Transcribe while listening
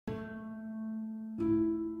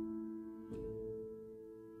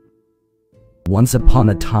Once upon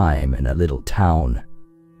a time in a little town,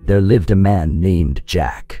 there lived a man named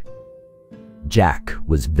Jack. Jack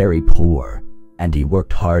was very poor, and he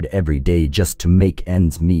worked hard every day just to make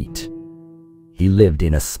ends meet. He lived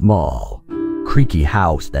in a small, creaky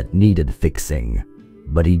house that needed fixing,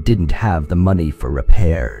 but he didn't have the money for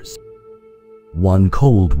repairs. One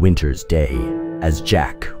cold winter's day, as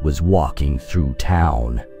Jack was walking through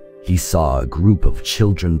town, he saw a group of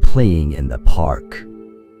children playing in the park.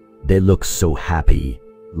 They looked so happy,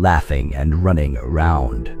 laughing and running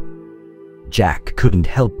around. Jack couldn't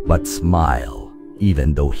help but smile,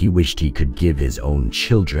 even though he wished he could give his own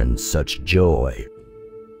children such joy.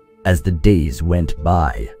 As the days went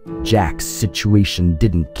by, Jack's situation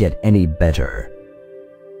didn't get any better.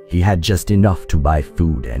 He had just enough to buy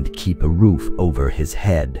food and keep a roof over his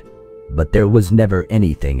head, but there was never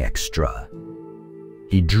anything extra.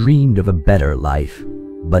 He dreamed of a better life,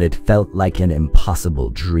 but it felt like an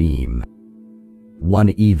impossible dream. One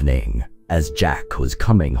evening, as Jack was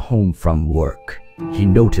coming home from work, he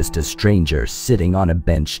noticed a stranger sitting on a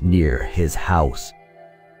bench near his house.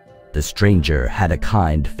 The stranger had a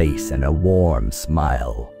kind face and a warm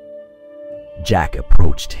smile. Jack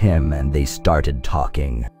approached him and they started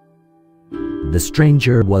talking. The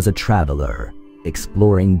stranger was a traveler,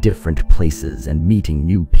 exploring different places and meeting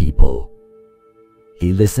new people.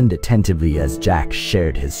 He listened attentively as Jack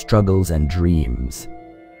shared his struggles and dreams.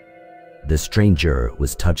 The stranger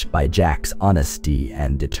was touched by Jack's honesty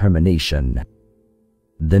and determination.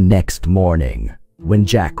 The next morning, when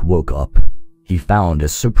Jack woke up, he found a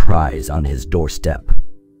surprise on his doorstep.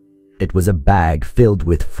 It was a bag filled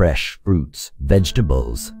with fresh fruits,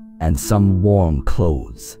 vegetables, and some warm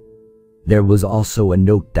clothes. There was also a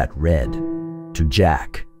note that read, "To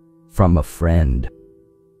Jack, from a friend."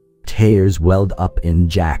 Tears welled up in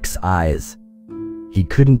Jack's eyes. He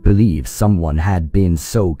couldn't believe someone had been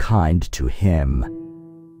so kind to him.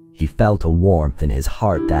 He felt a warmth in his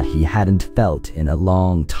heart that he hadn't felt in a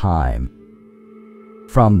long time.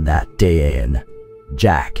 From that day on,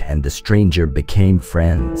 Jack and the stranger became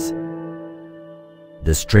friends.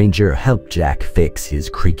 The stranger helped Jack fix his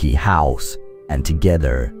creaky house, and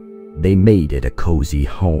together, they made it a cozy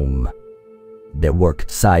home. They worked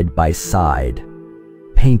side by side,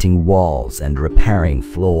 painting walls and repairing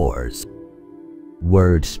floors.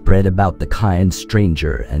 Word spread about the kind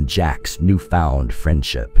stranger and Jack's newfound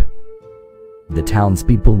friendship. The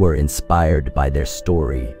townspeople were inspired by their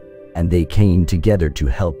story, and they came together to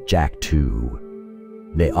help Jack too.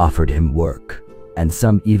 They offered him work, and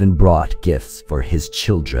some even brought gifts for his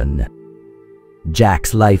children.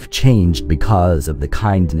 Jack's life changed because of the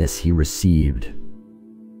kindness he received.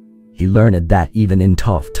 He learned that even in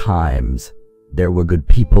tough times, there were good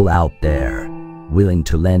people out there, willing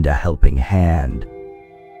to lend a helping hand.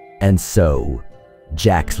 And so,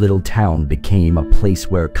 Jack's little town became a place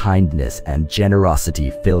where kindness and generosity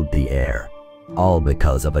filled the air, all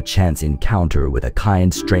because of a chance encounter with a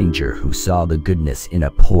kind stranger who saw the goodness in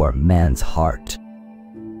a poor man's heart.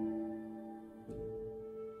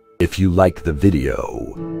 If you like the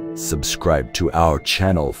video, subscribe to our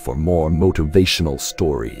channel for more motivational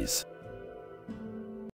stories.